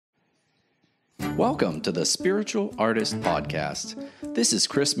Welcome to the Spiritual Artist Podcast. This is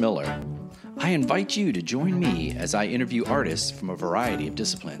Chris Miller. I invite you to join me as I interview artists from a variety of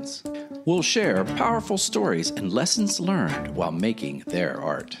disciplines. We'll share powerful stories and lessons learned while making their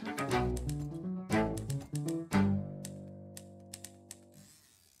art.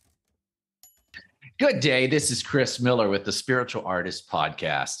 Good day. This is Chris Miller with the Spiritual Artist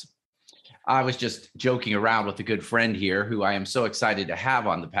Podcast. I was just joking around with a good friend here who I am so excited to have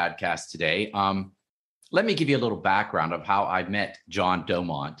on the podcast today. Let me give you a little background of how I met John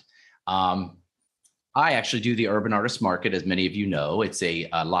Domont. I actually do the Urban Artist Market, as many of you know. It's a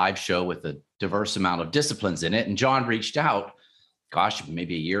live show with a diverse amount of disciplines in it. And John reached out,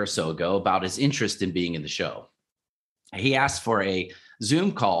 maybe a year or so ago, about his interest in being in the show. He asked for a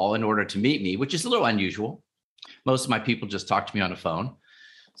Zoom call in order to meet me, which is a little unusual. Most of my people just talk to me on the phone.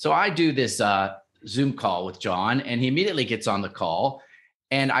 So I do this Zoom call with John, and he immediately gets on the call,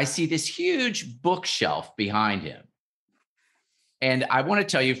 and I see this huge bookshelf behind him. And I want to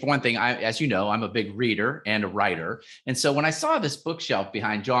tell you, for one thing, as you know, I'm a big reader and a writer. And so when I saw this bookshelf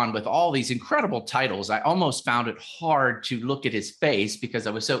behind John with all these incredible titles, I almost found it hard to look at his face because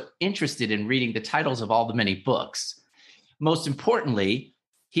I was so interested in reading the titles of all the many books. Most importantly,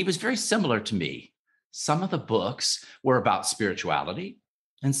 he was very similar to me. Some of the books were about spirituality,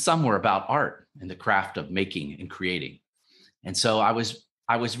 and some were about art and the craft of making and creating. And so I was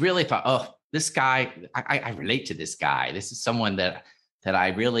really thought, oh, this guy, I relate to this guy. This is someone that I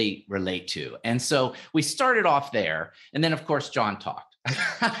really relate to. And so we started off there. And then, of course, John talked.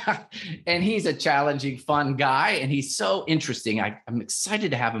 And he's a challenging, fun guy. And he's so interesting. I'm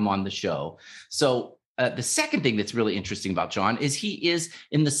excited to have him on the show. So the second thing that's really interesting about John is he is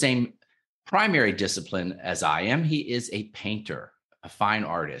in the same primary discipline as I am. He is a painter, a fine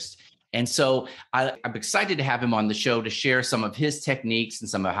artist. And so I'm excited to have him on the show to share some of his techniques and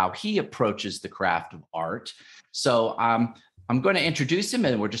some of how he approaches the craft of art. So I'm going to introduce him,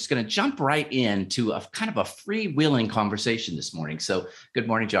 and we're just going to jump right into a kind of a freewheeling conversation this morning. So good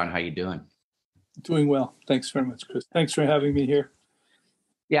morning, John. How you doing? Doing well. Thanks very much, Chris. Thanks for having me here.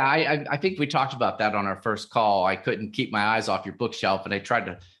 Yeah, I think we talked about that on our first call. I couldn't keep my eyes off your bookshelf, and I tried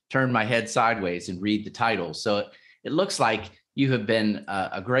to turn my head sideways and read the titles. So it looks like you have been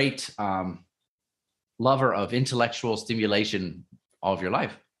a great lover of intellectual stimulation all of your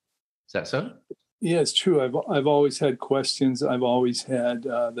life. Is that so? Yeah, it's true. I've always had questions. I've always had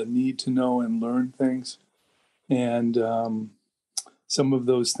the need to know and learn things. And some of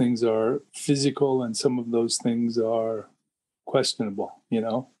those things are physical, and some of those things are questionable,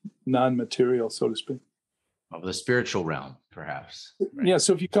 non-material, so to speak. Of the spiritual realm, perhaps. Right? Yeah,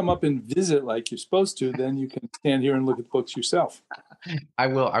 so if you come up and visit like you're supposed to, then you can stand here and look at books yourself. I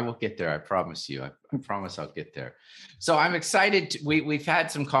will get there. I promise you. I promise I'll get there. So I'm excited. We've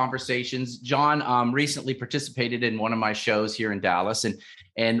had some conversations. John recently participated in one of my shows here in Dallas,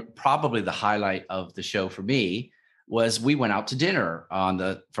 and probably the highlight of the show for me was we went out to dinner on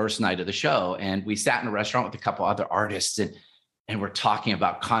the first night of the show, and we sat in a restaurant with a couple other artists, and we're talking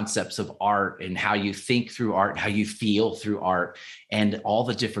about concepts of art and how you think through art, how you feel through art, and all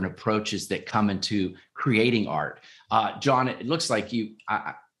the different approaches that come into creating art. John, it looks like you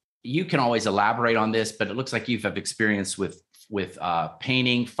can always elaborate on this, but it looks like you have experience with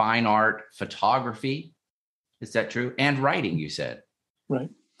painting, fine art, photography. Is that true? And writing, you said. Right.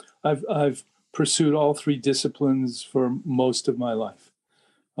 I've pursued all three disciplines for most of my life.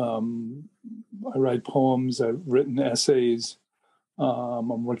 I write poems. I've written essays.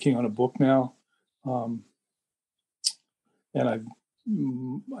 I'm working on a book now. And I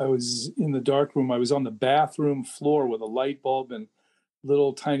was in the dark room. I was on the bathroom floor with a light bulb and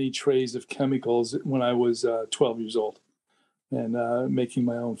little tiny trays of chemicals when I was 12 years old, and making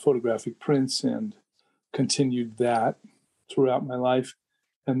my own photographic prints, and continued that throughout my life.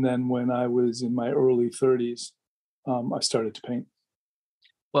 And then when I was in my early 30s, I started to paint.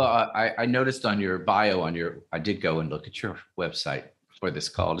 Well, I noticed on your bio I did go and look at your website for this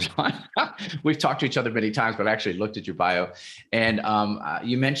call, John. We've talked to each other many times, but I actually looked at your bio, and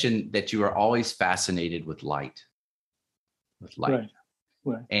you mentioned that you are always fascinated with light.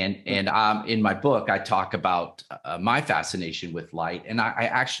 Right. And in my book, I talk about my fascination with light, and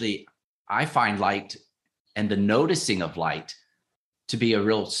I find light and the noticing of light to be a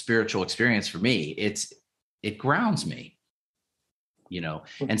real spiritual experience for me. It grounds me.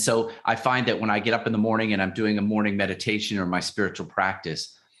 And so I find that when I get up in the morning and I'm doing a morning meditation or my spiritual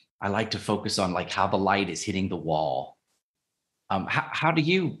practice, I like to focus on like how the light is hitting the wall. How do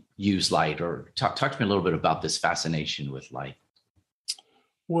you use light, or talk to me a little bit about this fascination with light?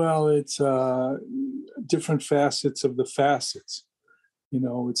 Well, it's different facets of the facets.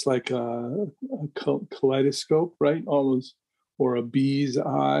 It's like a kaleidoscope, right? All those, or a bee's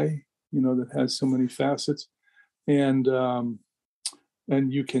eye, that has so many facets. And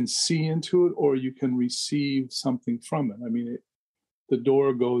you can see into it, or you can receive something from it. I mean, the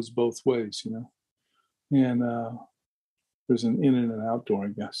door goes both ways, and there's an in and an out door, I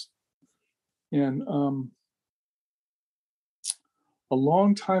guess. And a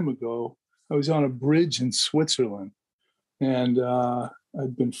long time ago, I was on a bridge in Switzerland, and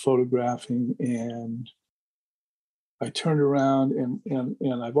I'd been photographing, and I turned around,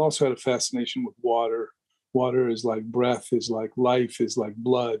 and I've also had a fascination with water. Water is like breath, is like life, is like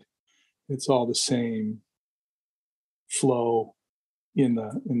blood. It's all the same flow in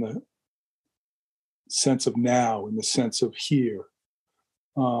the sense of now, in the sense of here.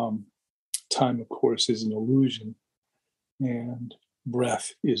 Time, of course, is an illusion, and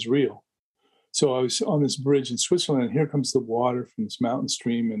breath is real. So I was on this bridge in Switzerland, and here comes the water from this mountain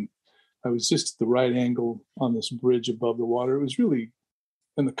stream, and I was just at the right angle on this bridge above the water. It was really,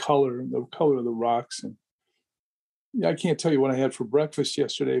 and the color of the rocks. And I can't tell you what I had for breakfast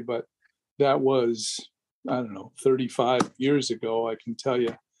yesterday, but that was, I don't know, 35 years ago. I can tell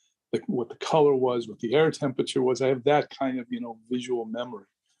you what the color was, what the air temperature was. I have that kind of, visual memory.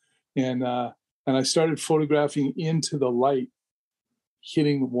 And I started photographing into the light,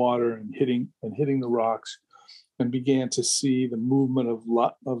 hitting the water and hitting the rocks, and began to see the movement of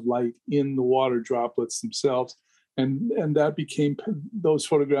light in the water droplets themselves. And those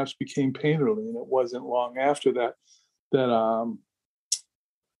photographs became painterly. And it wasn't long after that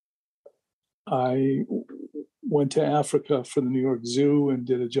I went to Africa for the New York Zoo and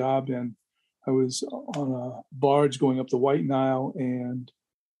did a job. And I was on a barge going up the White Nile, and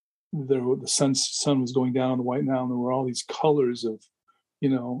the sun was going down on the White Nile, and there were all these colors of,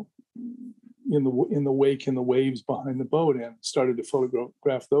 in the wake, in the waves behind the boat, and started to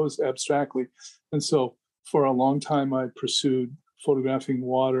photograph those abstractly. And so for a long time, I pursued photographing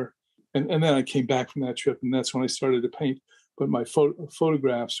water. And then I came back from that trip, and that's when I started to paint. But my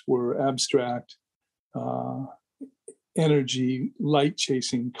photographs were abstract, energy, light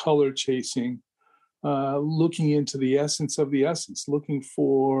chasing, color chasing, looking into the essence of the essence, looking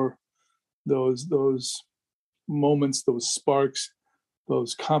for those moments, those sparks,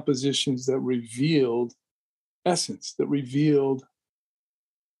 those compositions that revealed essence, that revealed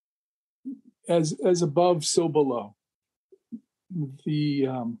as above, so below. The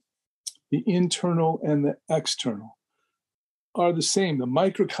internal and the external are the same, the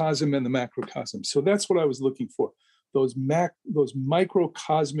microcosm and the macrocosm. So that's what I was looking for. Those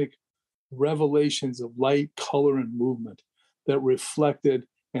microcosmic revelations of light, color, and movement that reflected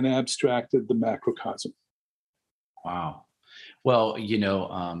and abstracted the macrocosm. Wow. Well,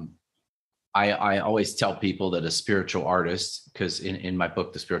 I always tell people that a spiritual artist, because in my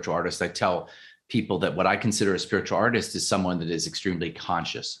book, The Spiritual Artist, I tell people that what I consider a spiritual artist is someone that is extremely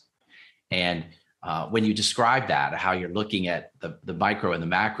conscious. And when you describe that, how you're looking at the micro and the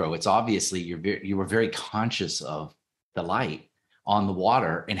macro, it's obviously you were very conscious of the light on the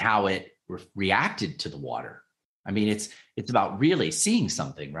water and how it reacted to the water. I mean, it's about really seeing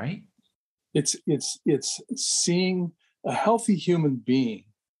something, right? It's seeing. A healthy human being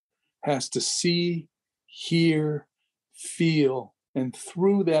has to see, hear, feel, and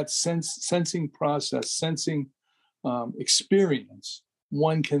through that sensing process, experience,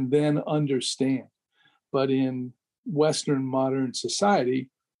 one can then understand. But in Western modern society,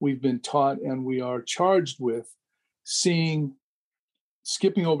 we've been taught and we are charged with seeing,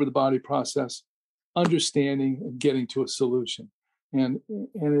 skipping over the body process, understanding, and getting to a solution. And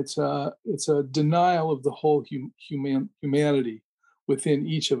it's a denial of the whole humanity within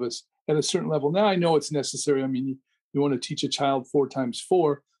each of us at a certain level. Now I know it's necessary. I mean, you want to teach a child 4 times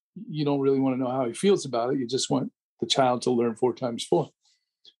 4, you don't really want to know how he feels about it. You just want the child to learn 4 times 4.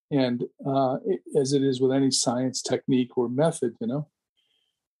 And as it is with any science technique or method,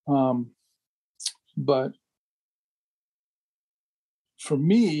 but for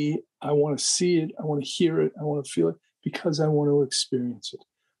me, I want to see it, I want to hear it, I want to feel it, because I want to experience it.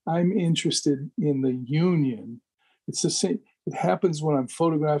 I'm interested in the union. It's the same. It happens when I'm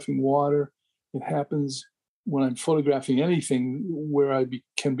photographing water. It happens when I'm photographing anything where I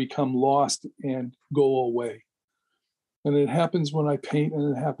can become lost and go away. And it happens when I paint,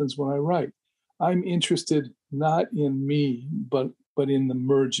 and it happens when I write. I'm interested not in me, but in the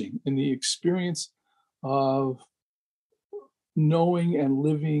merging, in the experience of knowing and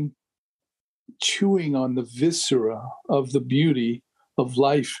living, chewing on the viscera of the beauty of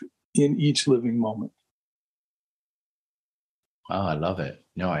life in each living moment. Oh, I love it.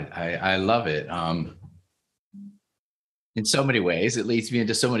 No, I love it. in so many ways. It leads me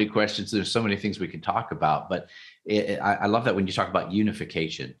into so many questions. There's so many things we can talk about, but I love that when you talk about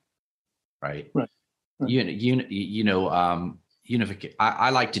unification, right? Right. Right. Unification. I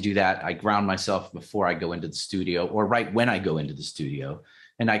like to do that. I ground myself before I go into the studio, or right when I go into the studio,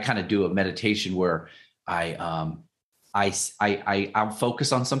 and I kind of do a meditation where I'll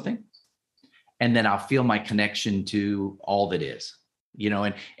focus on something, and then I'll feel my connection to all that is.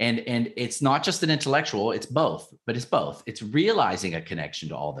 And it's not just an intellectual, it's both, but it's both. It's realizing a connection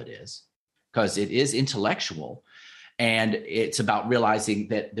to all that is, because it is intellectual, and it's about realizing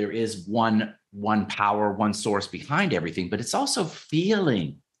that there is one power, one source behind everything, but it's also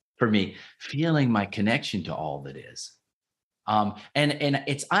feeling my connection to all that is. And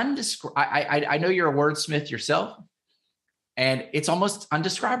it's undescribable. I know you're a wordsmith yourself, and it's almost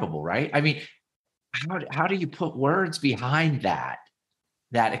undescribable, right? I mean, how do you put words behind that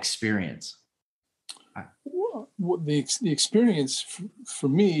experience? Well, the experience for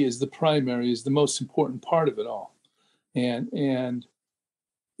me is the most important part of it all, and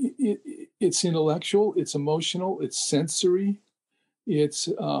it's intellectual, it's emotional, it's sensory, it's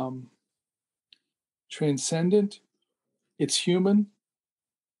transcendent, it's human,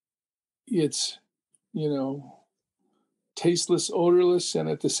 it's tasteless, odorless, and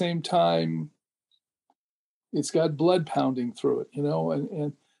at the same time, it's got blood pounding through it,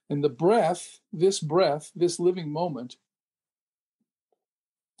 and the breath, this living moment,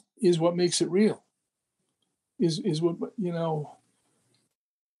 is what makes it real. Is what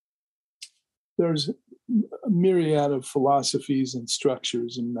There's a myriad of philosophies and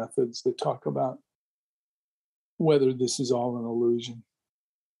structures and methods that talk about whether this is all an illusion.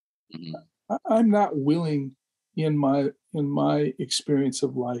 Mm-hmm. I'm not willing, in my experience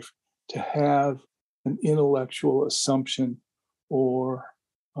of life, to have an intellectual assumption or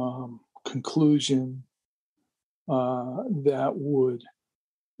conclusion that would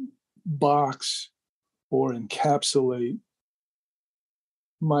box or encapsulate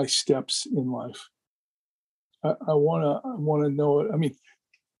my steps in life. I want to know it. I mean,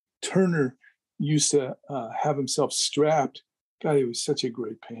 Turner used to have himself strapped. God, he was such a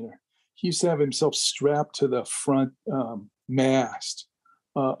great painter. He used to have himself strapped to the front mast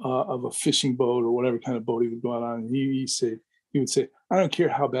of a fishing boat or whatever kind of boat he would go out on. And he would say, "I don't care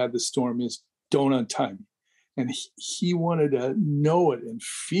how bad the storm is, don't untie me." And he wanted to know it and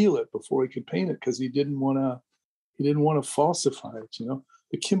feel it before he could paint it, because he didn't want to falsify it.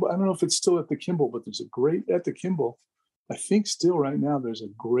 The Kimball, I don't know if it's still at the Kimball, but there's at the Kimball, I think still right now, there's a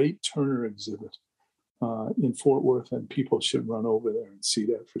great Turner exhibit in Fort Worth, and people should run over there and see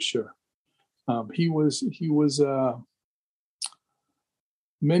that for sure. He was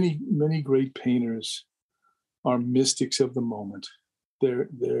many great painters are mystics of the moment. They're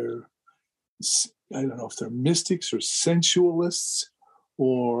I don't know if they're mystics or sensualists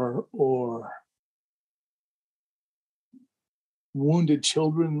or wounded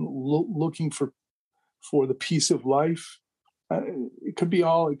children looking for the peace of life. It could be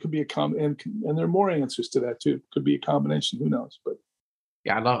all. It could be and there are more answers to that too. It could be a combination. Who knows? But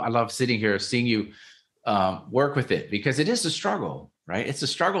yeah, I love sitting here seeing you work with it, because it is a struggle, right? It's a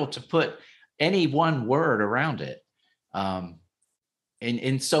struggle to put any one word around it.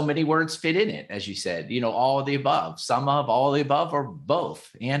 And so many words fit in it, as you said, all of the above, some of, all of the above, or both,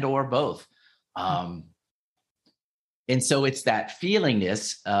 or both. And so it's that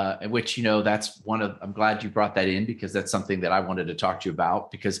feelingness, which, that's I'm glad you brought that in, because that's something that I wanted to talk to you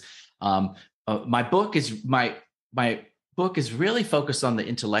about, because my book is really focused on the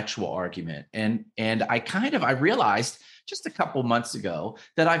intellectual argument. And I realized just a couple months ago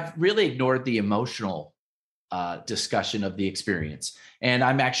that I've really ignored the emotional discussion of the experience. And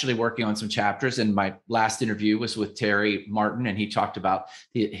I'm actually working on some chapters. And my last interview was with Terry Martin, and he talked about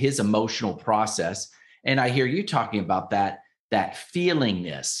his emotional process. And I hear you talking about that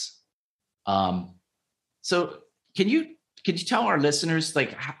feelingness. So can you tell our listeners,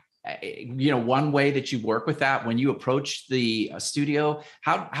 like, one way that you work with that when you approach the studio?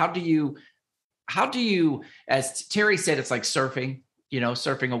 How do you, as Terry said, it's like surfing,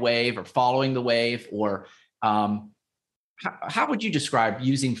 surfing a wave or following the wave, or how would you describe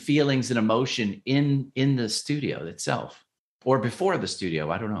using feelings and emotion in the studio itself, or before the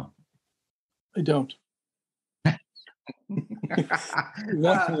studio? I don't know. I don't.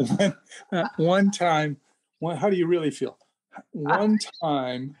 One time, how do you really feel? One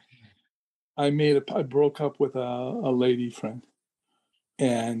time, I broke up with a lady friend,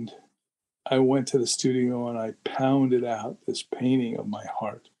 and I went to the studio and I pounded out this painting of my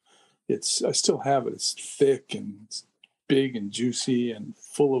heart. I still have it. It's thick and it's big and juicy and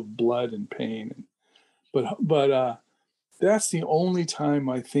full of blood and pain. But that's the only time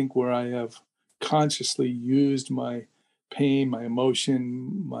I think where I have consciously used my pain, my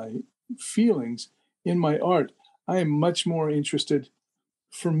emotion, my feelings in my art. I am much more interested,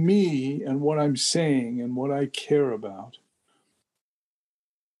 for me, and what I'm saying and what I care about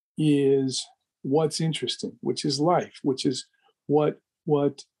is what's interesting, which is life, which is what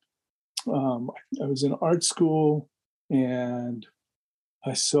I was in art school, and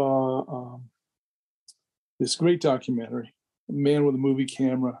I saw this great documentary, A Man with a Movie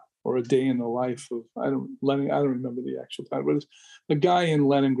Camera, or A Day in the Life of, I don't remember the actual title, but it's a guy in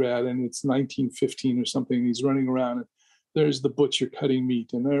Leningrad, and it's 1915 or something. And he's running around, and there's the butcher cutting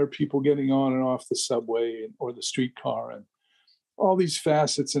meat, and there are people getting on and off the subway or the streetcar, and all these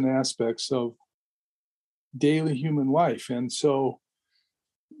facets and aspects of daily human life. And so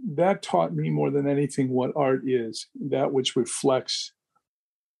that taught me more than anything what art is, that which reflects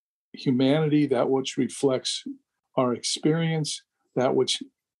humanity, that which reflects our experience, that which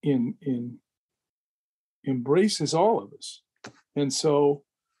embraces all of us. And so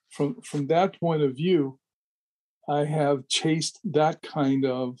from that point of view, I have chased that kind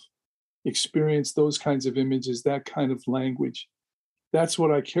of experience, those kinds of images, that kind of language. That's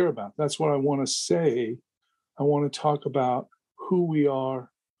what I care about. That's what I want to say. I want to talk about who we are,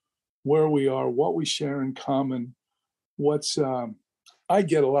 where we are, what we share in common. I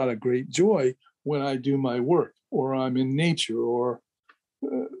get a lot of great joy when I do my work, or I'm in nature, or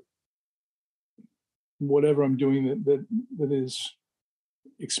whatever I'm doing that is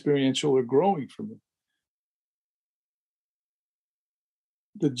experiential or growing for me.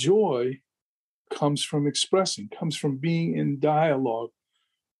 The joy comes from expressing, comes from being in dialogue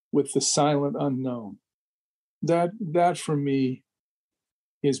with the silent unknown. That for me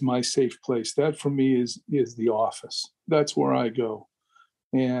is my safe place. That for me is the office. That's where I go.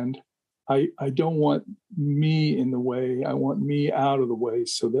 And I don't want me in the way. I want me out of the way,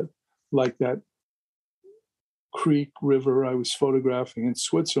 so that, like that creek river I was photographing in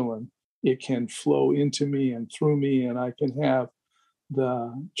Switzerland, it can flow into me and through me, and I can have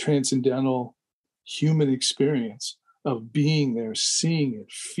the transcendental human experience of being there, seeing it,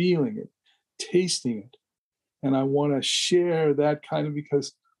 feeling it, tasting it. And I want to share that kind of,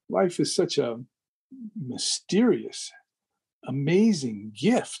 because life is such a mysterious, amazing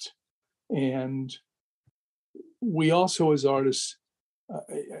gift. And we also, as artists,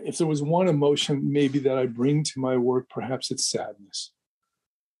 if there was one emotion maybe that I bring to my work, perhaps it's sadness.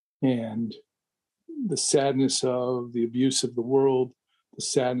 And the sadness of the abuse of the world, the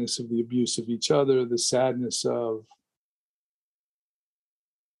sadness of the abuse of each other, the sadness of...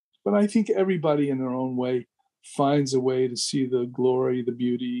 But I think everybody in their own way finds a way to see the glory, the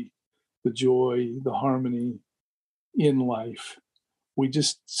beauty, the joy, the harmony in life. We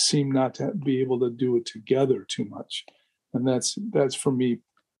just seem not to be able to do it together too much. And that's for me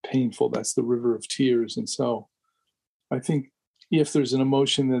painful. That's the river of tears. And so I think if there's an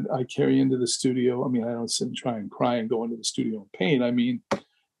emotion that I carry into the studio, I mean, I don't sit and try and cry and go into the studio in pain. I mean,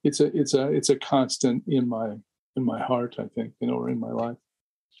 it's a constant in my heart, I think, or in my life.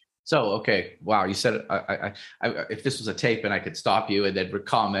 So, okay. Wow. You said, I if this was a tape and I could stop you and then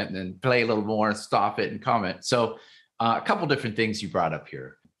comment and then play a little more and stop it and comment. So a couple different things you brought up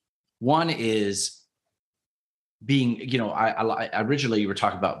here. One is being, I originally you were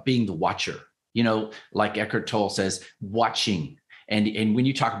talking about being the watcher, like Eckhart Tolle says, watching. And when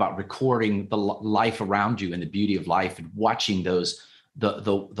you talk about recording the life around you and the beauty of life and watching those,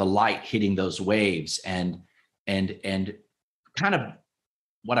 the light hitting those waves and kind of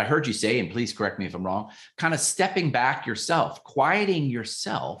what I heard you say, and please correct me if I'm wrong, kind of stepping back yourself, quieting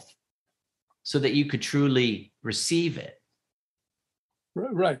yourself so that you could truly receive it.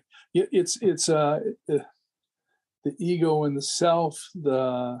 Right. It's the ego and the self,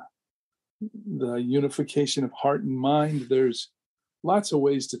 the unification of heart and mind. There's lots of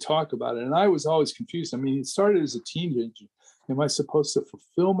ways to talk about it. And I was always confused. I mean, it started as a teenager. Am I supposed to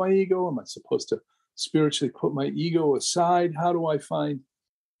fulfill my ego? Am I supposed to spiritually put my ego aside? How do I find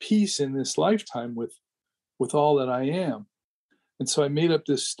peace in this lifetime with all that I am? And so I made up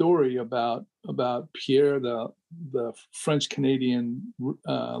this story about Pierre, the French Canadian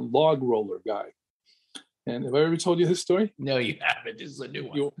log roller guy. And have I ever told you this story? No, you haven't. This is a new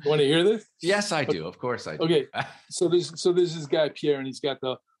one. You want to hear this? Yes, I do. Of course I do. Okay. So there's this guy, Pierre, and he's got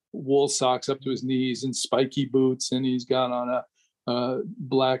the wool socks up to his knees and spiky boots, and he's got on a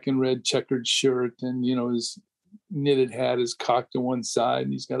black and red checkered shirt, and his knitted hat is cocked to one side,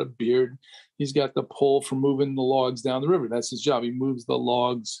 and he's got a beard. He's got the pole for moving the logs down the river. That's his job. He moves the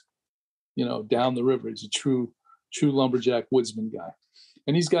logs, down the river. He's a true lumberjack woodsman guy.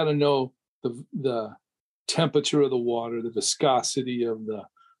 And he's got to know the temperature of the water, the viscosity of the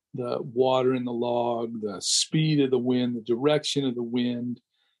water in the log, the speed of the wind, the direction of the wind,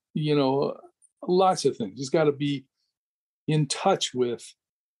 lots of things. He's got to be in touch with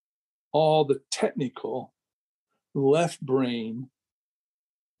all the technical left brain,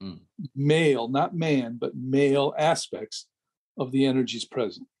 male, not man, but male aspects of the energies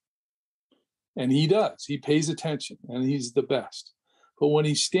present. And he does. He pays attention, and he's the best. But when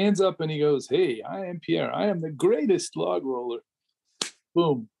he stands up and he goes, "Hey, I am Pierre. I am the greatest log roller,"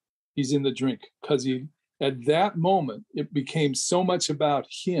 boom, he's in the drink. Because at that moment, it became so much about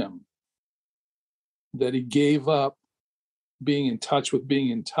him that he gave up being in touch with being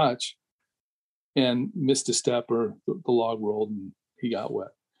in touch and missed a step, or the log rolled and he got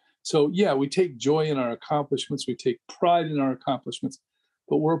wet. So yeah, we take joy in our accomplishments. We take pride in our accomplishments,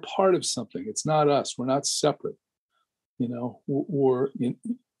 but we're a part of something. It's not us. We're not separate. We're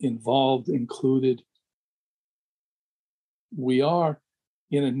involved, included. We are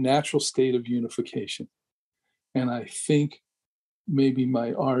in a natural state of unification. And I think maybe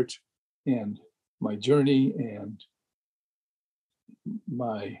my art and my journey and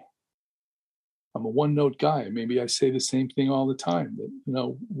I'm a one-note guy. Maybe I say the same thing all the time,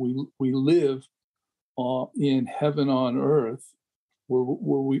 that, we live in heaven on earth.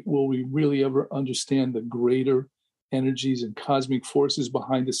 Will we really ever understand the greater energies and cosmic forces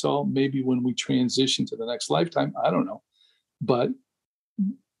behind us all? Maybe when we transition to the next lifetime, I don't know. But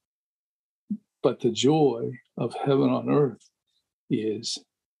the joy of heaven on earth is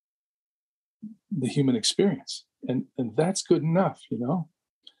the human experience. And that's good enough,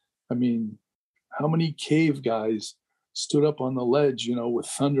 I mean, how many cave guys stood up on the ledge, with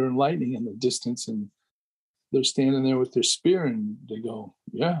thunder and lightning in the distance, and they're standing there with their spear and they go,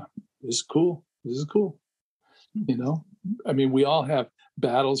 "Yeah, this is cool. This is cool." I mean, we all have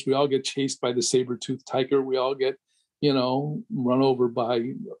battles. We all get chased by the saber-toothed tiger. We all get, run over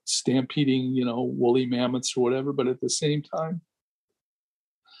by stampeding, woolly mammoths or whatever. But at the same time,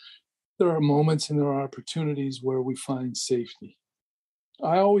 there are moments and there are opportunities where we find safety.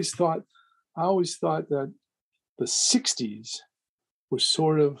 I always thought that the 60s were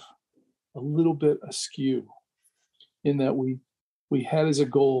sort of a little bit askew in that we had as a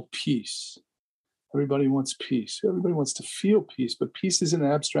goal peace. Everybody wants peace. Everybody wants to feel peace, but peace is an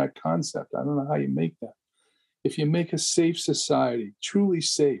abstract concept. I don't know how you make that. If you make a safe society, truly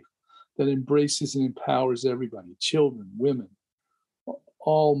safe, that embraces and empowers everybody, children, women,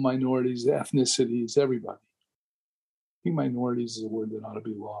 all minorities, ethnicities, everybody. I think minorities is a word that ought to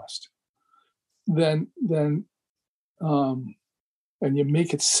be lost. Then, and you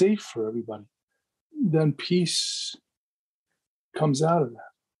make it safe for everybody, then peace comes out of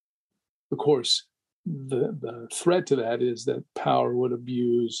that. Of course, the threat to that is that power would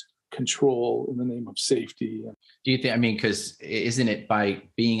abuse control in the name of safety. Do you think, because isn't it by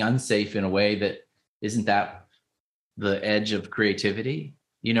being unsafe in a way that, isn't that the edge of creativity?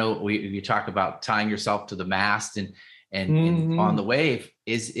 You talk about tying yourself to the mast and on the wave.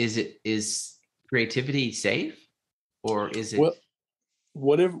 Is creativity safe, or is it? Well,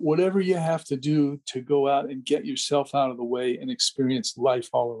 whatever you have to do to go out and get yourself out of the way and experience life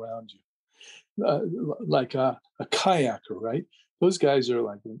all around you, like a kayaker, right? Those guys are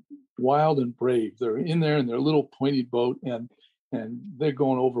like wild and brave. They're in there in their little pointy boat, and they're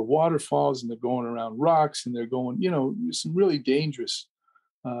going over waterfalls, and they're going around rocks, and they're going, some really dangerous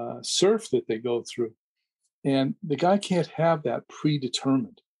surf that they go through. And the guy can't have that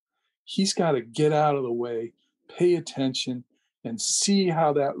predetermined. He's got to get out of the way, pay attention, and see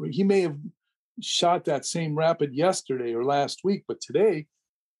how that, he may have shot that same rapid yesterday or last week, but today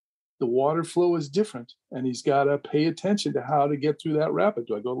the water flow is different, and he's got to pay attention to how to get through that rapid.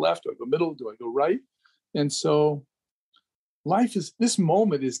 Do I go left? Do I go middle? Do I go right? And so this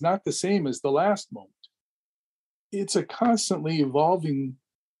moment is not the same as the last moment. It's a constantly evolving,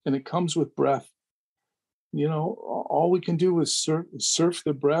 and it comes with breath. All we can do is surf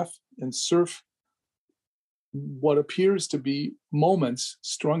the breath and surf what appears to be moments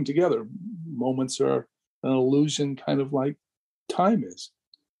strung together. Moments are an illusion, kind of like time is.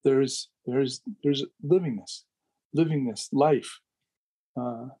 There's livingness, life.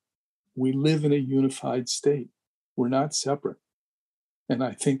 We live in a unified state. We're not separate. And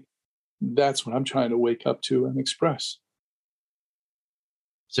I think that's what I'm trying to wake up to and express.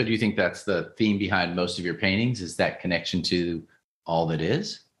 So do you think that's the theme behind most of your paintings, is that connection to all that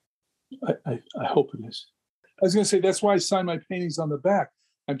is? I hope it is. I was going to say, that's why I sign my paintings on the back.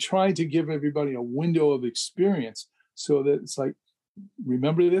 I'm trying to give everybody a window of experience so that it's like,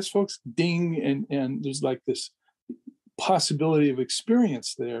 remember this, folks? Ding. And there's like this possibility of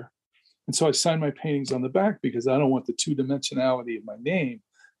experience there. And so I sign my paintings on the back because I don't want the two-dimensionality of my name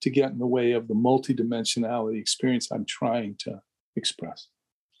to get in the way of the multidimensionality experience I'm trying to express.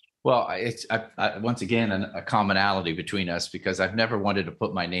 Well, it's once again a commonality between us, because I've never wanted to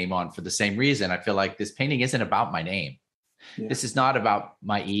put my name on for the same reason. I feel like this painting isn't about my name. Yeah. This is not about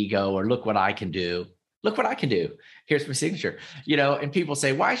my ego or look what I can do. Look what I can do. Here's my signature. And people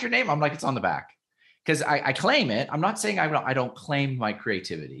say, "Why is your name?" I'm like, it's on the back because I claim it. I'm not saying I don't claim my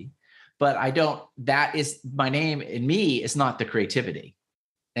creativity, but I don't. That is my name. In me is not the creativity.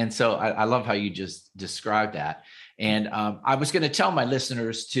 And so I love how you just described that. And I was going to tell my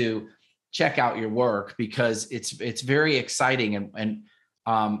listeners to check out your work because it's very exciting. And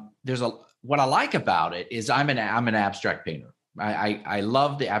there's what I like about it is I'm an abstract painter. I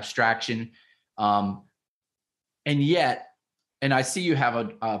love the abstraction. And I see you have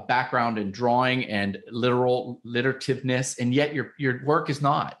a background in drawing and literativeness, and yet your work is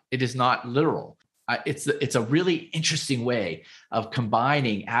not. It is not literal. It's a really interesting way of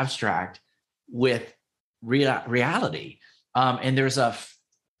combining abstract with reality. And there's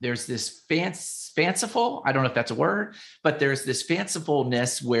this fanciful, I don't know if that's a word, but there's this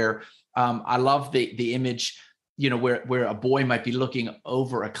fancifulness where I love the image, where a boy might be looking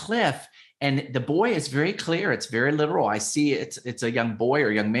over a cliff, and the boy is very clear. It's very literal. I see it's a young boy or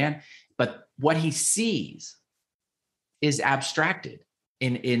a young man, but what he sees is abstracted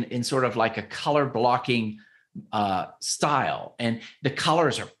in sort of like a color blocking style, and the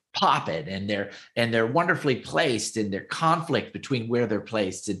colors are popping and they're wonderfully placed, and their conflict between where they're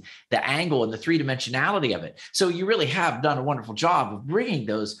placed and the angle and the three-dimensionality of it. So you really have done a wonderful job of bringing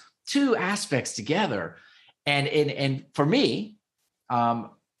those two aspects together. And for me,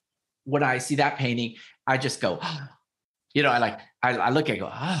 when I see that painting, I just go, I look at it,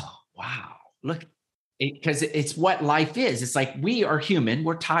 go, oh, wow, look. Because it's what life is. It's like we are human.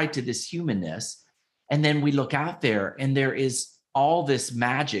 We're tied to this humanness. And then we look out there and there is all this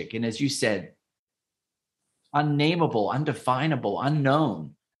magic. And as you said, unnameable, undefinable,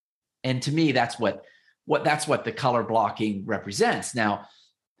 unknown. And to me, that's what the color blocking represents. Now,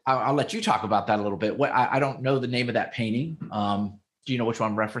 I'll let you talk about that a little bit. I don't know the name of that painting. Do you know which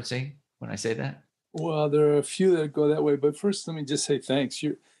one I'm referencing when I say that? Well, there are a few that go that way. But first, let me just say thanks.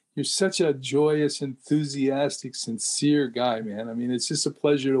 You're such a joyous, enthusiastic, sincere guy, man. I mean, it's just a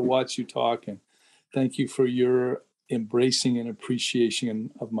pleasure to watch you talk, and thank you for your embracing and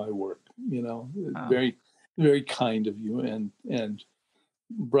appreciation of my work. Very, very kind of you, and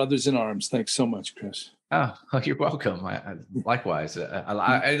brothers in arms. Thanks so much, Chris. Oh, you're welcome. Likewise.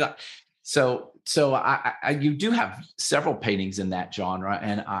 So you do have several paintings in that genre,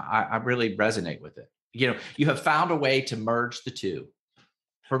 and I really resonate with it. You have found a way to merge the two.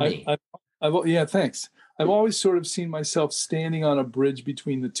 For me. Yeah, thanks. I've always sort of seen myself standing on a bridge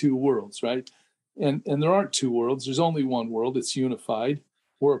between the two worlds, right? And there aren't two worlds. There's only one world. It's unified.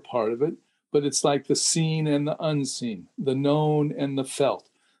 We're a part of it. But it's like the seen and the unseen, the known and the felt,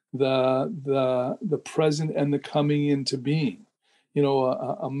 the present and the coming into being.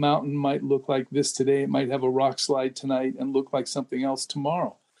 A mountain might look like this today. It might have a rock slide tonight and look like something else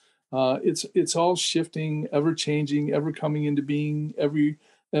tomorrow. It's all shifting, ever changing, ever coming into being,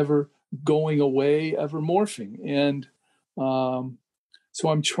 ever going away, ever morphing. And so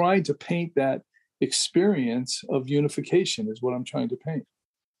I'm trying to paint that experience of unification is what I'm trying to paint.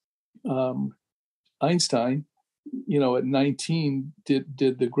 Einstein, at 19 did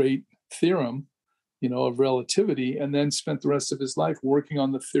the great theorem, of relativity, and then spent the rest of his life working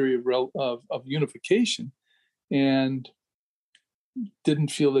on the theory of unification, and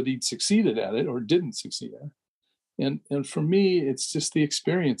didn't feel that he'd succeeded at it, or didn't succeed at it. And for me, it's just the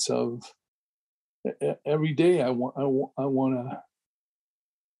experience of every day. I want to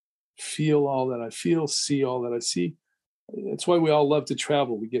feel all that I feel, see all that I see. It's why we all love to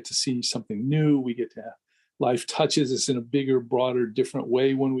travel. We get to see something new. We get to have, life touches us in a bigger, broader, different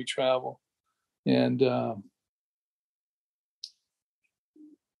way when we travel. And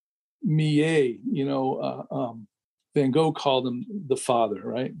Millet, Van Gogh called him the father,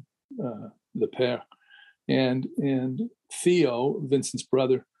 right? The père. And Theo, Vincent's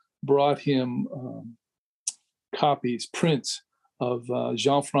brother, brought him prints of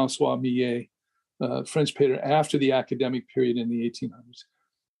Jean-Francois Millet, French painter after the academic period in the 1800s.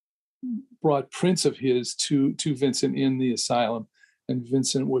 Brought prints of his to Vincent in the asylum, and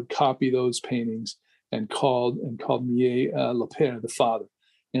Vincent would copy those paintings and called Millet le père, the father.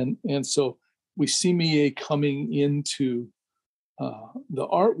 And so we see Millet coming into the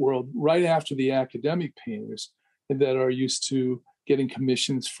art world right after the academic painters that are used to getting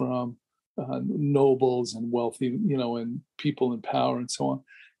commissions from nobles and wealthy, and people in power and so on.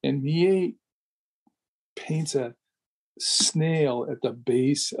 And Millet paints a snail at the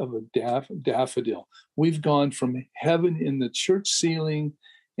base of a daffodil. We've gone from heaven in the church ceiling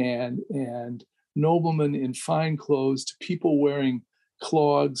and noblemen in fine clothes to people wearing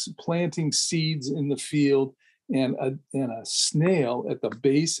clogs, planting seeds in the field, and a snail at the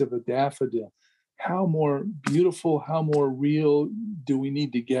base of a daffodil. How more beautiful, how more real do we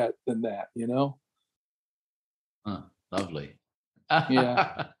need to get than that, you know? Lovely.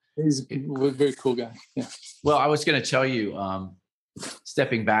 Yeah. He's a very cool guy. Yeah. Well, I was going to tell you,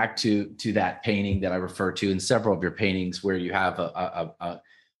 stepping back to that painting that I refer to in several of your paintings, where you have a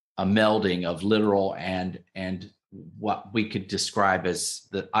melding of literal and what we could describe as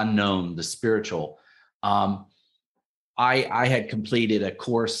the unknown, the spiritual. I had completed a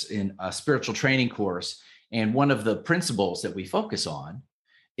course in a spiritual training course, and one of the principles that we focus on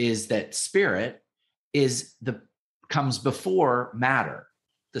is that spirit comes before matter.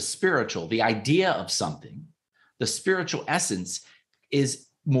 The spiritual, the idea of something, the spiritual essence is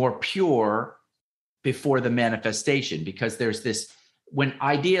more pure before the manifestation, because there's this, when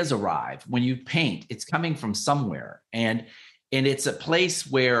ideas arrive, when you paint, it's coming from somewhere. And it's a place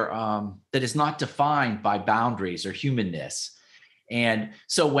where that is not defined by boundaries or humanness. And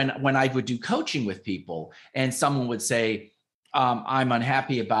so when I would do coaching with people and someone would say, I'm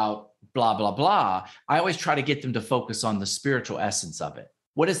unhappy about blah, blah, blah, I always try to get them to focus on the spiritual essence of it.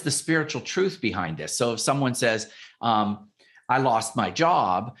 What is the spiritual truth behind this? So if someone says, I lost my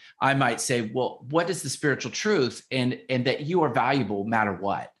job, I might say, well, what is the spiritual truth? And that you are valuable no matter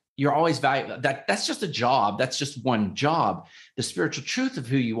what. You're always valuable. That's just a job. That's just one job. The spiritual truth of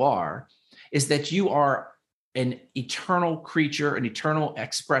who you are is that you are an eternal creature, an eternal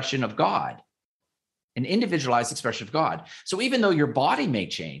expression of God, an individualized expression of God. So even though your body may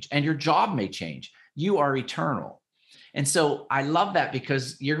change and your job may change, you are eternal. And so I love that,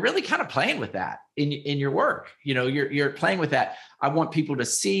 because you're really kind of playing with that in your work. You know, you're playing with that. I want people to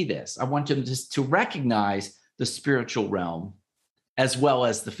see this. I want them to recognize the spiritual realm as well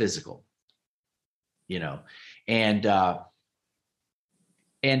as the physical, you know, and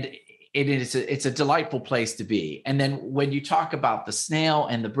it's a delightful place to be. And then when you talk about the snail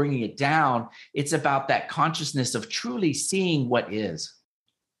and the bringing it down, it's about that consciousness of truly seeing what is.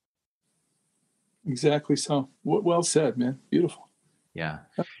 Exactly so. Well said, man. Beautiful. Yeah.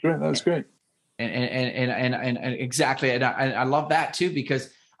 That's great. That was great. And exactly. And I love that too,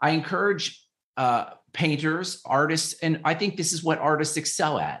 because I encourage painters, artists, and I think this is what artists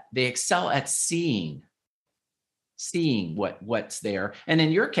excel at. They excel at seeing what's there. And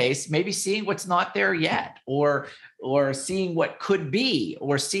in your case, maybe seeing what's not there yet, or seeing what could be,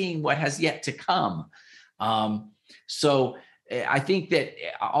 or seeing what has yet to come. So I think that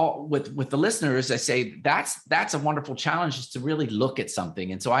with the listeners, I say that's a wonderful challenge, is to really look at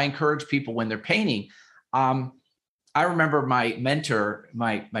something. And so I encourage people when they're painting. I remember my mentor,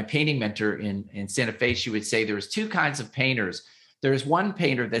 my painting mentor in Santa Fe, she would say there's two kinds of painters. There's one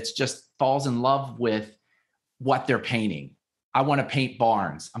painter that's just falls in love with what they're painting. I want to paint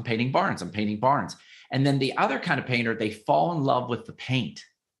barns. I'm painting barns. I'm painting barns. And then the other kind of painter, they fall in love with the paint.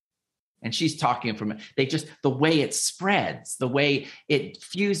 And she's talking from the way it spreads, the way it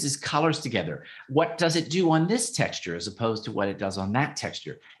fuses colors together. What does it do on this texture as opposed to what it does on that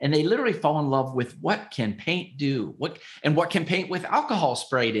texture? And they literally fall in love with what can paint do, what can paint with alcohol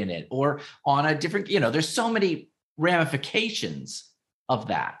sprayed in it, or on a different, there's so many ramifications of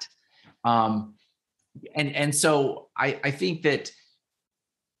that. And so I think that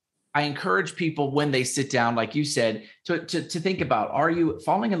I encourage people when they sit down, like you said, to think about, are you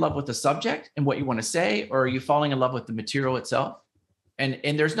falling in love with the subject and what you want to say, or are you falling in love with the material itself?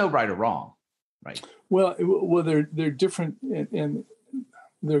 And there's no right or wrong, right? Well, they're different, and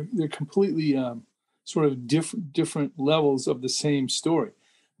they're completely sort of different levels of the same story.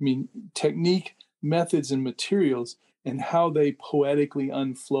 I mean, technique, methods, and materials, and how they poetically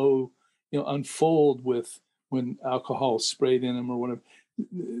unfold with when alcohol is sprayed in them or whatever.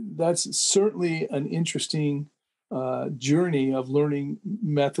 That's certainly an interesting journey of learning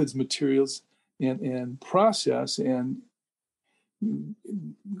methods, materials, and process, and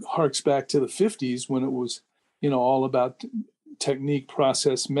harks back to the 50s when it was, all about technique,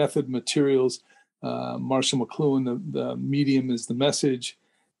 process, method, materials. Marshall McLuhan, the medium is the message,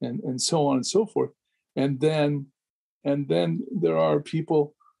 and so on and so forth. And then there are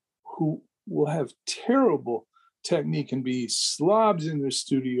people who will have terrible technique and be slobs in their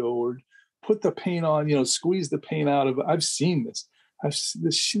studio, or put the paint on, squeeze the paint out of. I've seen this.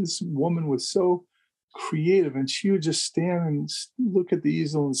 This woman was so creative, and she would just stand and look at the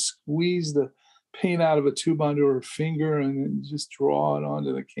easel and squeeze the paint out of a tube onto her finger and then just draw it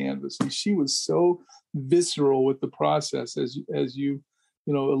onto the canvas. And she was so visceral with the process, as you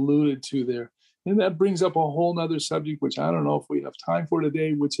alluded to there. And that brings up a whole nother subject, which I don't know if we have time for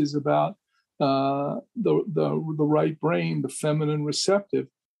today, which is about the right brain, the feminine receptive,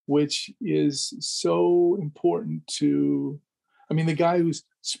 which is so important to, I mean, the guy who's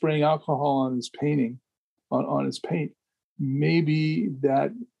spraying alcohol on his painting, on his paint, maybe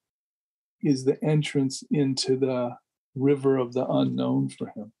that is the entrance into the river of the unknown for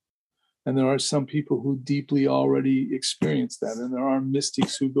him. And there are some people who deeply already experience that. And there are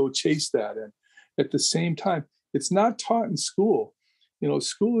mystics who go chase that. And at the same time, it's not taught in school.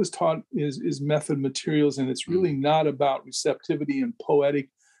 School is taught is method materials, and it's really not about receptivity and poetic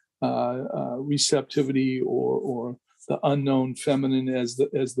receptivity or the unknown feminine as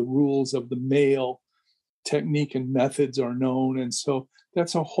the rules of the male technique and methods are known. And so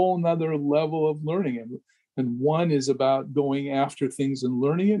that's a whole nother level of learning. And one is about going after things and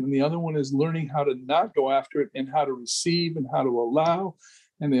learning it. And the other one is learning how to not go after it and how to receive and how to allow.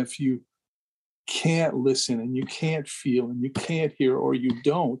 And if you can't listen and you can't feel and you can't hear, or you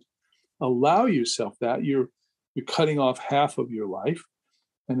don't allow yourself that, you're cutting off half of your life.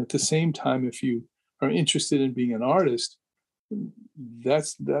 And at the same time, if you are interested in being an artist,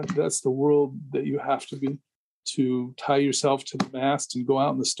 that's the world that you have to be, to tie yourself to the mast and go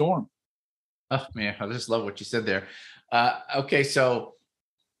out in the storm. Oh man, I just love what you said there. Okay, so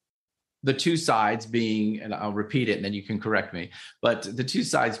the two sides being, and I'll repeat it and then you can correct me, but the two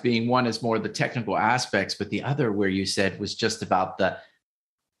sides being, one is more the technical aspects, but the other, where you said, was just about the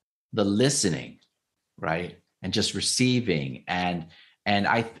listening, right? And just receiving. And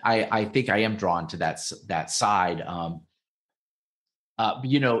I think I am drawn to that side.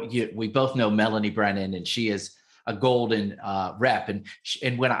 We both know Melanie Brennan, and she is a golden rep.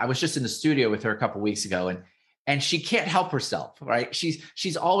 And when I was just in the studio with her a couple of weeks ago, and she can't help herself, right?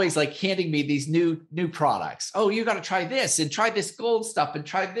 She's always like handing me these new products. Oh, you got to try this and try this gold stuff and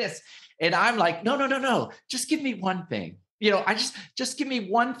try this. And I'm like, no. Just give me one thing. I just give me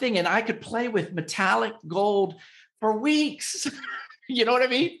one thing, and I could play with metallic gold for weeks. You know what I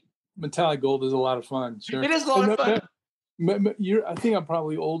mean? Metallic gold is a lot of fun. Sure. It is a lot of fun. I think I'm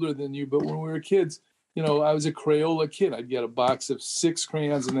probably older than you, but when we were kids, I was a Crayola kid. I'd get a box of 6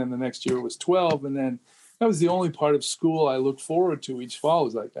 crayons, and then the next year it was 12. And then that was the only part of school I looked forward to each fall. It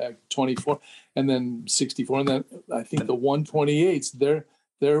was like 24 and then 64. And then I think the 128s,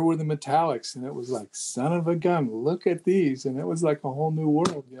 there were the metallics. And it was like, son of a gun, look at these. And it was like a whole new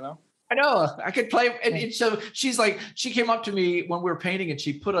world, I know, I could play. And so she's like, she came up to me when we were painting and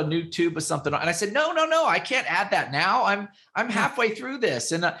she put a new tube of something on. And I said, no, I can't add that now. I'm halfway through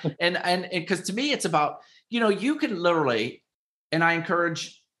this. And because to me, it's about, you can literally, and I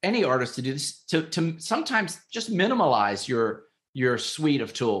encourage any artist to do this, to sometimes just minimalize your suite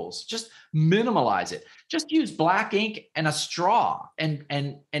of tools. Just minimalize it. Just use black ink and a straw and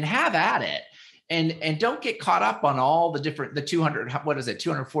have at it. And don't get caught up on all the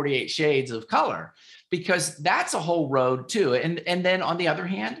 248 shades of color, because that's a whole road too. And then on the other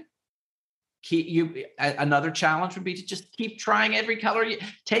hand, another challenge would be to just keep trying every color.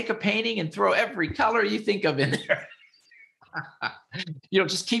 Take a painting and throw every color you think of in there.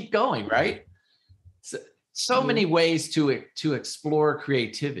 Just keep going, right? So many ways to explore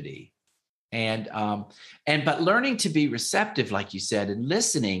creativity, but learning to be receptive, like you said, and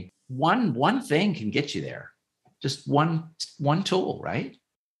listening. One thing can get you there. Just one tool, right?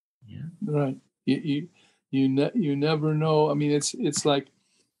 Yeah. Right. You never know. I mean, it's like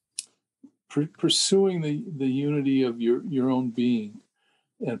pursuing the unity of your own being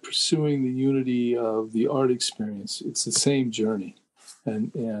and pursuing the unity of the art experience. It's the same journey.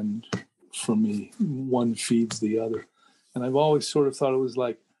 And for me, one feeds the other. And I've always sort of thought it was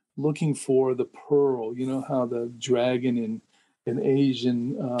like looking for the pearl. You know how the dragon in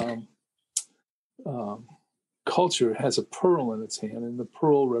Asian culture has a pearl in its hand, and the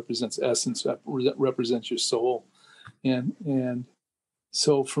pearl represents essence, represents your soul. And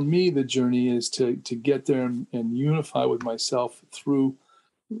so for me, the journey is to get there and unify with myself through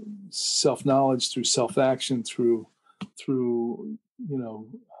self-knowledge, through self-action, through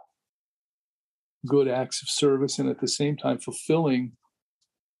good acts of service, and at the same time fulfilling.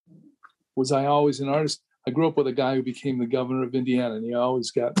 Was I always an artist? I grew up with a guy who became the governor of Indiana, and he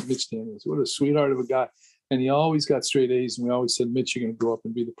always got Mitch Daniels. What a sweetheart of a guy. And he always got straight A's, and we always said, Mitch, you're going to grow up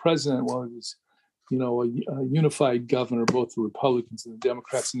and be the president. Well, he was, a unified governor, both the Republicans and the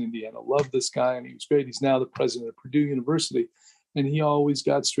Democrats in Indiana loved this guy, and he was great. He's now the president of Purdue University, and he always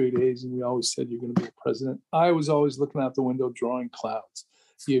got straight A's, and we always said, you're going to be the president. I was always looking out the window drawing clouds.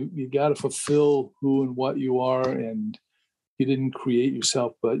 you got to fulfill who and what you are, and you didn't create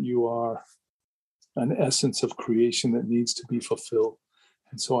yourself, but you are an essence of creation that needs to be fulfilled.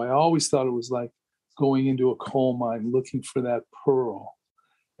 And so I always thought it was like going into a coal mine looking for that pearl,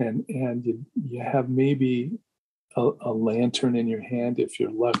 and you have maybe a lantern in your hand if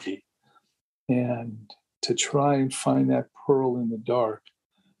you're lucky, and to try and find that pearl in the dark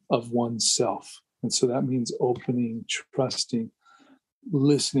of oneself. And so that means opening, trusting,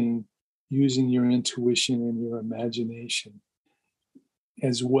 listening, using your intuition and your imagination,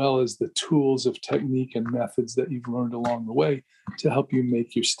 as well as the tools of technique and methods that you've learned along the way to help you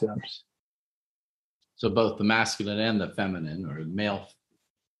make your steps. So both the masculine and the feminine, or male,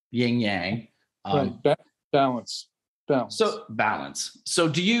 yin yang. Right. Balance. So balance. So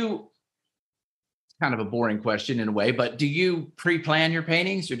do you, kind of a boring question in a way, but do you pre-plan your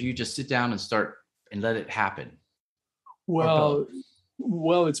paintings, or do you just sit down and start and let it happen? Well,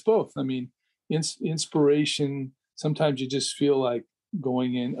 it's both. I mean, inspiration, sometimes you just feel like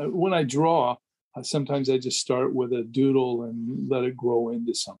going in. When I draw, sometimes I just start with a doodle and let it grow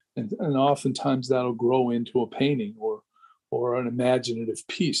into something. And oftentimes that'll grow into a painting or an imaginative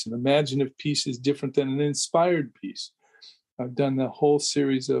piece. An imaginative piece is different than an inspired piece. I've done the whole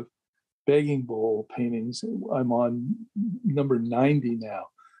series of begging bowl paintings. I'm on number 90 now.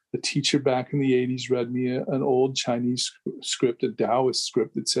 The teacher back in the 80s read me an old Chinese script, a Taoist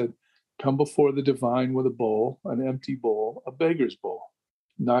script that said, "Come before the divine with a bowl, an empty bowl, a beggar's bowl."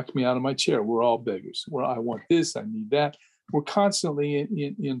 Knocked me out of my chair. We're all beggars. I want this, I need that. We're constantly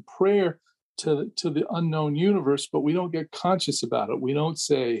in prayer to the unknown universe, but we don't get conscious about it. We don't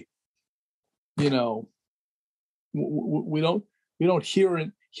say, we don't hear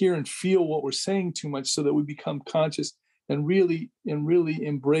and feel what we're saying too much, so that we become conscious and really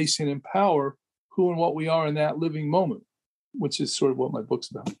embrace and empower who and what we are in that living moment, which is sort of what my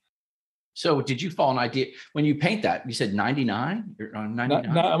book's about. So did you fall an idea when you paint that? You said 99? You're on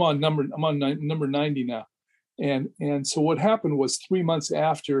 99? I'm on number 90 now. And so what happened was 3 months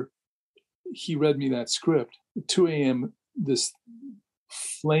after he read me that script, at 2 a.m., this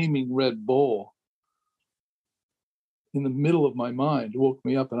flaming red bowl in the middle of my mind woke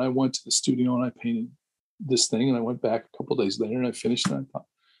me up, and I went to the studio and I painted this thing, and I went back a couple of days later and I finished it. And I thought,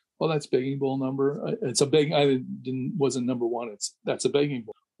 well, that's begging bowl number. It's a begging. Wasn't number one. That's a begging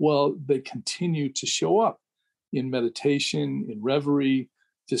bowl. Well, they continue to show up in meditation, in reverie,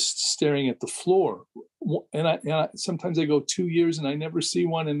 just staring at the floor. And I sometimes I go 2 years and I never see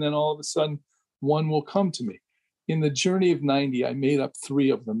one, and then all of a sudden one will come to me. In the journey of 90, I made up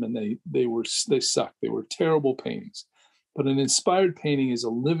 3 of them, and they sucked. They were terrible paintings. But an inspired painting is a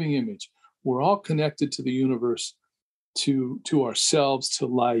living image. We're all connected to the universe, to ourselves, to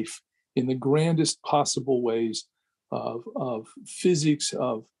life, in the grandest possible ways of physics,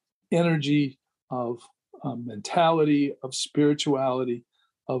 of energy, of mentality, of spirituality,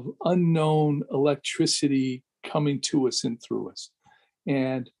 of unknown electricity coming to us and through us.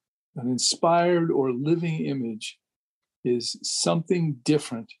 And an inspired or living image is something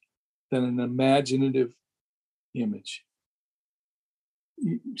different than an imaginative image.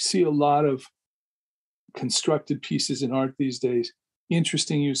 You see a lot of constructed pieces in art these days,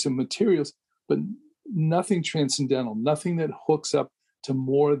 interesting use of materials, but nothing transcendental, nothing that hooks up to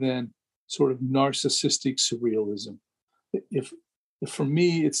more than sort of narcissistic surrealism. If for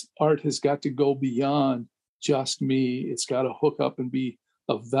me, art has got to go beyond just me. It's got to hook up and be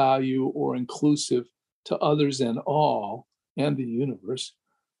of value or inclusive to others and all and the universe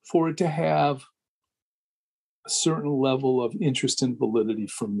for it to have a certain level of interest and validity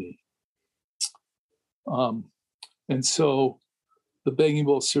for me. And so the Begging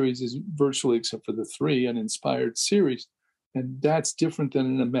Bowl series is virtually, except for the 3, an inspired series. And that's different than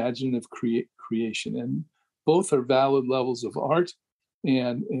an imaginative creation. And both are valid levels of art,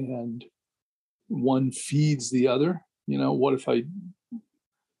 and one feeds the other. What if I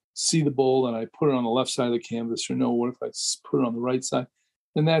see the bowl and I put it on the left side of the canvas, or no, what if I put it on the right side?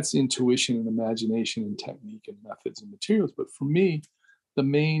 And that's intuition and imagination and technique and methods and materials. But for me, the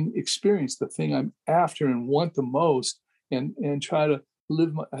main experience, the thing I'm after and want the most, and try to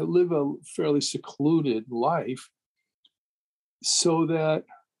live a fairly secluded life, so that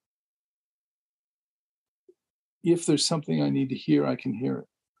if there's something I need to hear, I can hear it.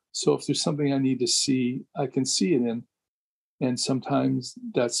 So if there's something I need to see, I can see it in. And sometimes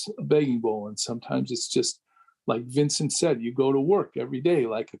that's a begging bowl, and sometimes it's just like Vincent said, you go to work every day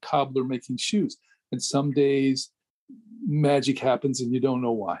like a cobbler making shoes, and some days magic happens and you don't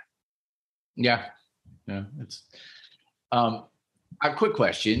know why. Yeah. It's a quick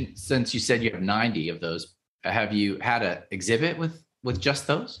question. Since you said you have 90 of those, have you had an exhibit with with just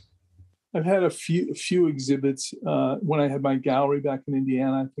those? I've had a few exhibits. When I had my gallery back in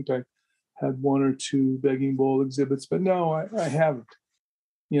Indiana, I think I had one or two begging bowl exhibits, but no, I haven't.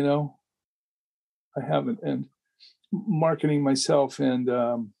 You know, I haven't. And marketing myself and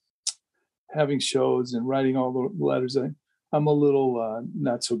having shows and writing all the letters, I'm a little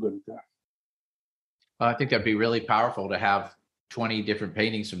not so good at that. I think that'd be really powerful to have 20 different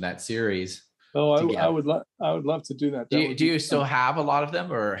paintings from that series. Oh, I would love to do that. Do you still have a lot of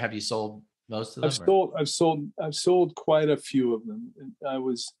them, or have you sold most of them? I've sold quite a few of them.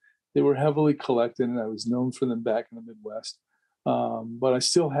 They were heavily collected, and I was known for them back in the Midwest. But I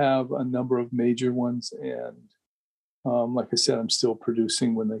still have a number of major ones, and like I said, I'm still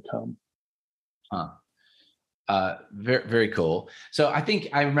producing when they come. Very, very cool. So I think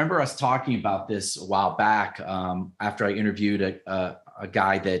I remember us talking about this a while back after I interviewed a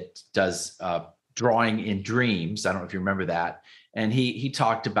guy that does drawing in dreams. I don't know if you remember that. And he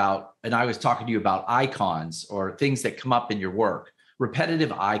talked about, and I was talking to you about icons or things that come up in your work,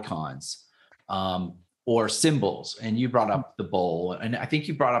 repetitive icons or symbols. And you brought up the bowl, and I think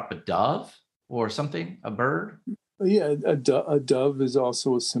you brought up a dove or something, a bird. Yeah, a dove is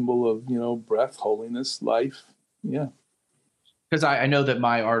also a symbol of, breath, holiness, life. Yeah. Because I know that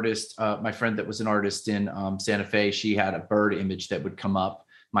my artist, my friend that was an artist in Santa Fe, she had a bird image that would come up,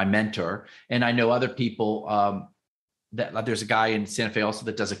 my mentor. And I know other people that there's a guy in Santa Fe also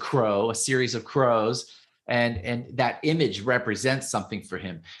that does a series of crows. And that image represents something for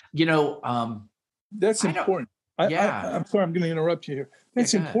him. That's important. I'm sorry, I'm going to interrupt you here.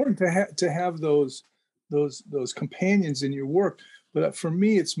 That's important to have those companions in your work. But for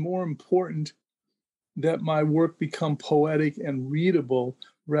me, it's more important that my work become poetic and readable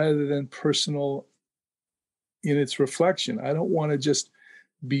rather than personal in its reflection. I don't want to just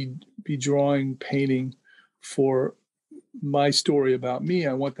be drawing, painting for my story about me.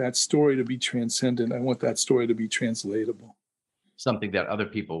 I want that story to be transcendent. I want that story to be translatable. Something that other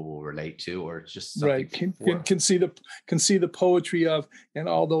people will relate to, or just something right. Can see the poetry of, and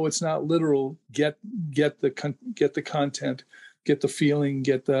although it's not literal, get the content, get the feeling,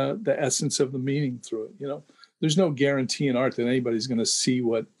 get the essence of the meaning through it. There's no guarantee in art that anybody's going to see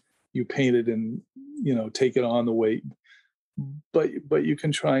what you painted and take it on the way, but you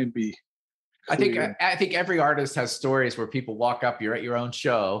can try and be clear. I think every artist has stories where people walk up, you're at your own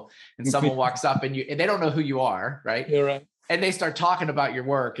show, and someone walks up and they don't know who you are, right? You're right. And they start talking about your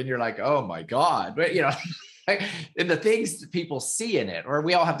work, and you're like, oh my God. But and the things people see in it, or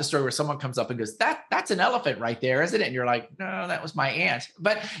we all have the story where someone comes up and goes, that's an elephant right there, isn't it? And you're like, no, that was my aunt.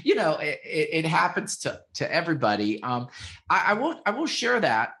 But it happens to everybody. I will share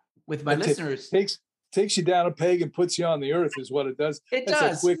that with my listeners. Takes you down a peg and puts you on the earth is what it does.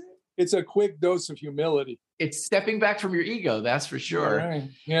 It's a quick dose of humility. It's stepping back from your ego, that's for sure. Right.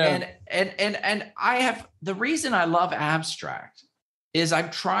 Yeah. And I have, the reason I love abstract is I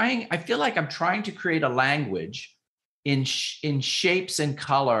feel like I'm trying to create a language in shapes and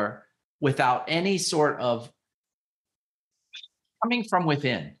color without any sort of coming from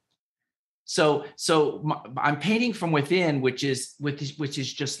within. So I'm painting from within, which is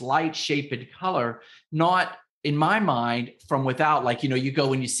just light, shape, and color, not in my mind from without. Like, you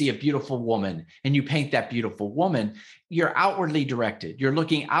go and you see a beautiful woman and you paint that beautiful woman, you're outwardly directed. You're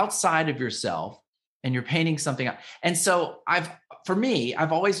looking outside of yourself and you're painting something. And so I've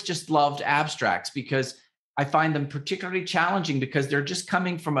always just loved abstracts because I find them particularly challenging because they're just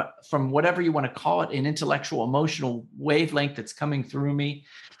coming from whatever you want to call it, an intellectual, emotional wavelength that's coming through me.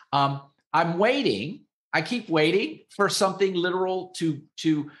 I'm waiting. I keep waiting for something literal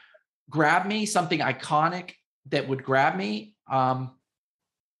to grab me, something iconic that would grab me. And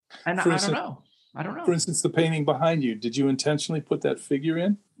I don't know. For instance, the painting behind you, did you intentionally put that figure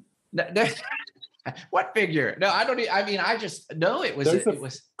in? What figure? No, I don't. I mean, I just know it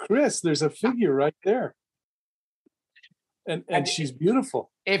was. Chris, there's a figure right there. And she's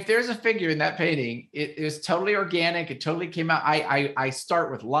beautiful. If there's a figure in that painting, it is totally organic. It totally came out. I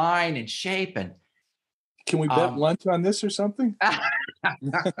start with line and shape. And can we bet lunch on this or something?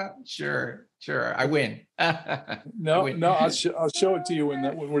 Sure. I win. No. I'll show it to you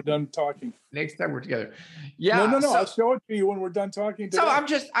when we're done talking. Next time we're together. Yeah. No. I'll show it to you when we're done talking. Today.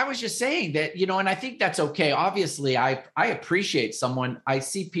 So I was just saying that, and I think that's okay. Obviously, I appreciate someone. I've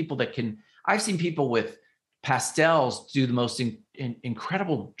seen people with pastels do the most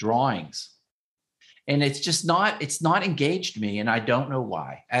incredible drawings, and it's not engaged me, and I don't know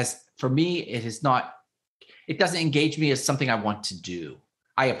why. As for me, it doesn't engage me as something I want to do.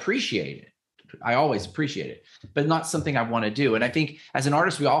 I appreciate it. I always appreciate it, but not something I want to do. And I think as an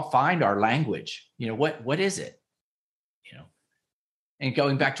artist, we all find our language. What is it? And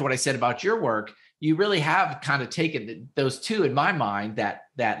going back to what I said about your work, you really have kind of taken those two, in my mind, that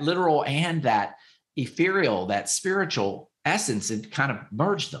literal and that ethereal, that spiritual essence, and kind of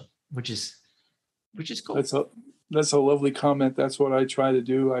merged them, which is cool. That's a lovely comment. That's what I try to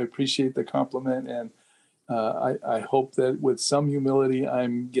do. I appreciate the compliment, and I hope that with some humility,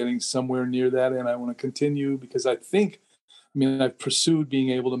 I'm getting somewhere near that, and I want to continue, because I've pursued being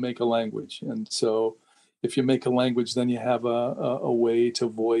able to make a language, and so if you make a language, then you have a way to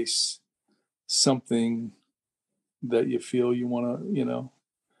voice something that you feel you want to,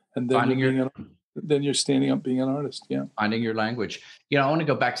 and then you're standing up being an artist. Yeah. Finding your language. I want to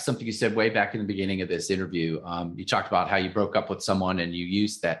go back to something you said way back in the beginning of this interview. You talked about how you broke up with someone and you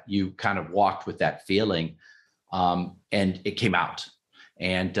used that, you kind of walked with that feeling, and it came out.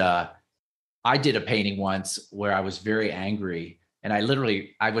 And I did a painting once where I was very angry, and I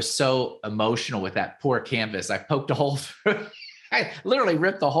was so emotional with that poor canvas. I poked a hole through. I literally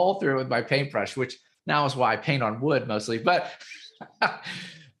ripped the hole through with my paintbrush, which now is why I paint on wood mostly. But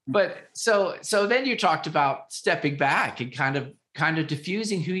so then you talked about stepping back and kind of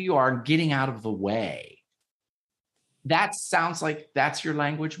diffusing who you are and getting out of the way. That sounds like that's your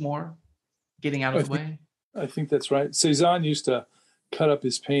language more, getting out of the way. I think that's right. Cezanne used to cut up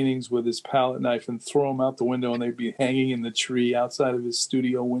his paintings with his palette knife and throw them out the window, and they'd be hanging in the tree outside of his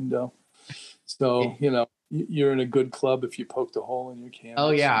studio window. So, you're in a good club if you poked a hole in your canvas.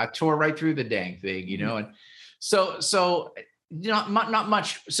 Oh yeah, I tore right through the dang thing, and so not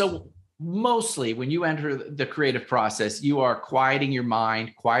much. So mostly when you enter the creative process, you are quieting your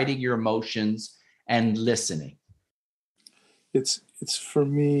mind, quieting your emotions, and listening. It's for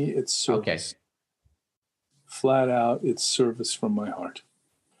me, it's service. Okay. Flat out, it's service from my heart.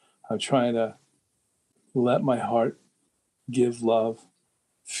 I'm trying to let my heart give love,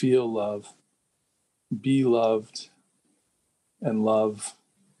 feel love, be loved, and love,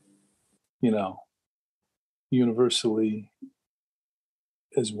 universally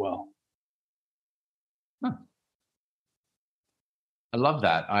as well. Huh. I love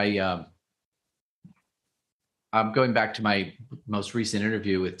that. I'm going back to my most recent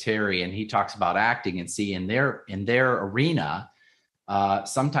interview with Terry, and he talks about acting, and see in their arena,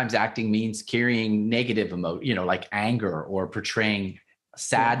 sometimes acting means carrying negative emotion, like anger, or portraying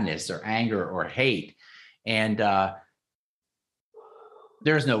sadness or anger or hate. And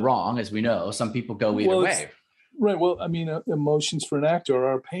there's no wrong, as we know. Some people go either way. Right. Well, emotions for an actor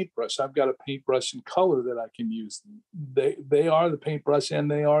are a paintbrush. I've got a paintbrush and color that I can use. They are the paintbrush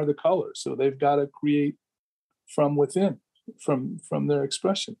and they are the color. So they've got to create from within, from their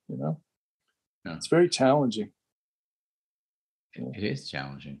expression. Yeah. It's very challenging. It is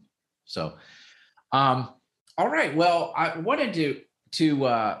challenging. So, all right. Well, I wanted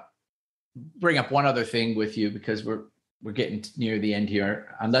to bring up one other thing with you, because we're getting near the end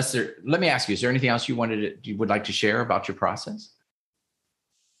here. Let me ask you, is there anything else you would like to share about your process?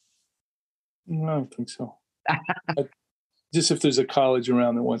 No, I don't think so. Just if there's a college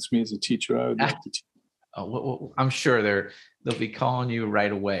around that wants me as a teacher, I would like to teach. Oh, well, I'm sure they'll be calling you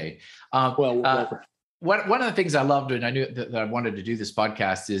right away. Whatever. One of the things I loved, and I knew that I wanted to do this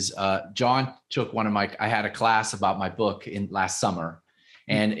podcast, is John took I had a class about my book last summer,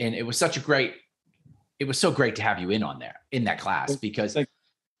 and it was so great to have you in that class, because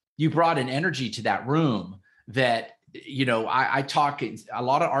you brought an energy to that room that, I talk, a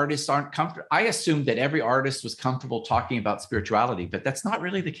lot of artists aren't comfortable. I assumed that every artist was comfortable talking about spirituality, but that's not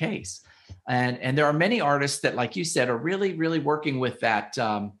really the case. And there are many artists that, like you said, are really, really working with that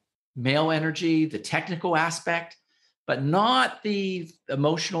male energy, the technical aspect, but not the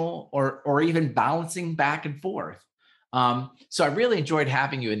emotional or even balancing back and forth. So I really enjoyed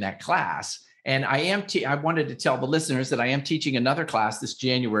having you in that class. And I wanted to tell the listeners that I am teaching another class this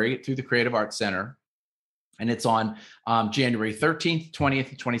January through the Creative Arts Center. And it's on January 13th, 20th,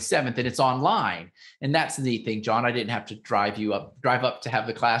 and 27th, and it's online. And that's the neat thing, John. I didn't have to drive up to have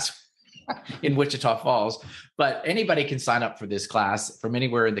the class in Wichita Falls, but anybody can sign up for this class from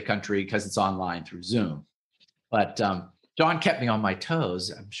anywhere in the country, because it's online through Zoom. But John kept me on my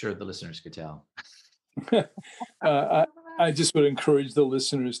toes. I'm sure the listeners could tell. I just would encourage the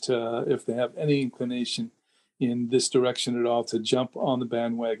listeners to, if they have any inclination in this direction at all, to jump on the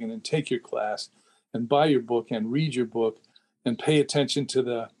bandwagon and take your class and buy your book and read your book and pay attention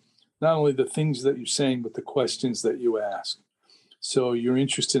to not only the things that you're saying, but the questions that you ask. So you're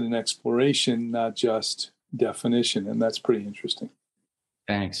interested in exploration, not just definition. And that's pretty interesting.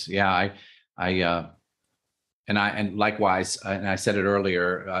 Thanks. Yeah. And likewise, and I said it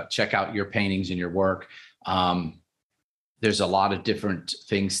earlier, check out your paintings and your work. There's a lot of different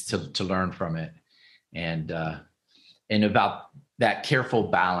things to learn from it. And about that careful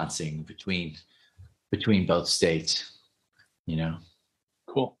balancing between both states, you know.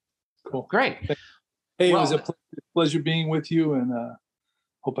 Cool. Great. Hey, well, it was a pleasure being with you, and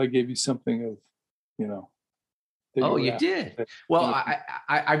hope I gave you something of, you know. Oh, you did. Well,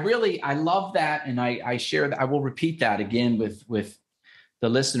 I love that, and I share that. I will repeat that again with the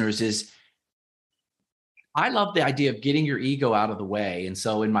listeners. Is I love the idea of getting your ego out of the way, and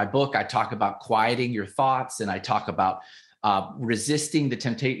so in my book, I talk about quieting your thoughts, and I talk about resisting the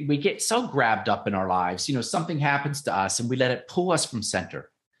temptation. We get so grabbed up in our lives, you know, something happens to us, and we let it pull us from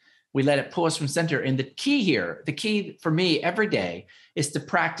center. We let it pull us from center, and the key for me every day is to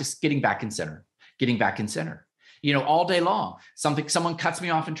practice getting back in center. You know, all day long, someone cuts me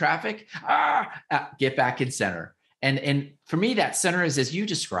off in traffic, get back in center. And for me, that center is, as you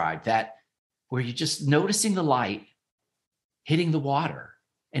described, that where you're just noticing the light hitting the water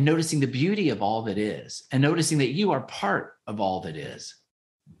and noticing the beauty of all that is and noticing that you are part of all that is.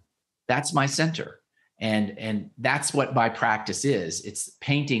 That's my center. And that's what my practice is. It's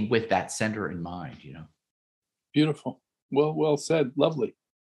painting with that center in mind, you know. Beautiful. Well said. Lovely.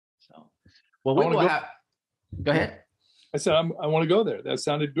 So, well, we will have. Go ahead. I said, I want to go there. That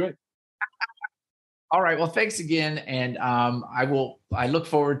sounded great. All right. Well, thanks again. And I look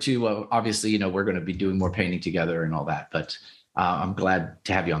forward to, obviously, you know, we're going to be doing more painting together and all that, but I'm glad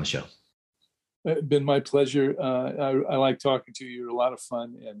to have you on the show. It's been my pleasure. I like talking to you. You're a lot of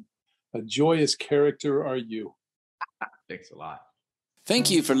fun, and a joyous character are you. Thanks a lot.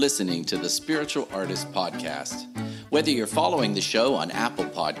 Thank you for listening to the Spiritual Artist Podcast. Whether you're following the show on Apple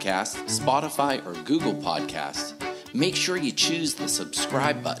Podcasts, Spotify, or Google Podcasts, make sure you choose the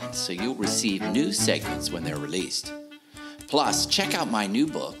subscribe button so you'll receive new segments when they're released. Plus, check out my new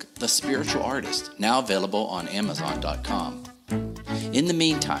book, The Spiritual Artist, now available on Amazon.com. In the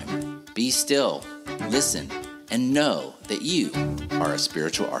meantime, be still, listen, and know that you are a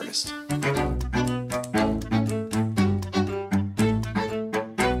spiritual artist.